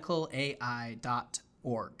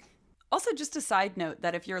radicalai.org. Also, just a side note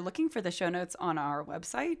that if you're looking for the show notes on our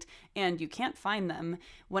website and you can't find them,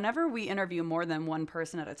 whenever we interview more than one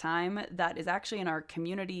person at a time, that is actually in our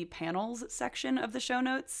community panels section of the show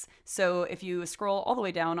notes. So if you scroll all the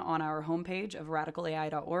way down on our homepage of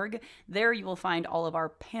radicalai.org, there you will find all of our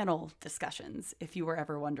panel discussions, if you were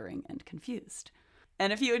ever wondering and confused.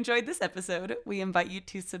 And if you enjoyed this episode, we invite you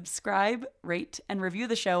to subscribe, rate, and review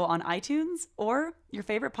the show on iTunes or your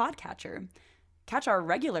favorite podcatcher. Catch our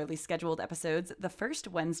regularly scheduled episodes the first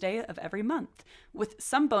Wednesday of every month, with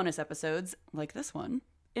some bonus episodes, like this one,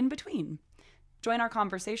 in between. Join our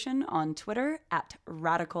conversation on Twitter at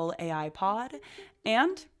RadicalAIPod,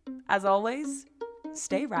 and, as always,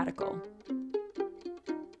 stay radical.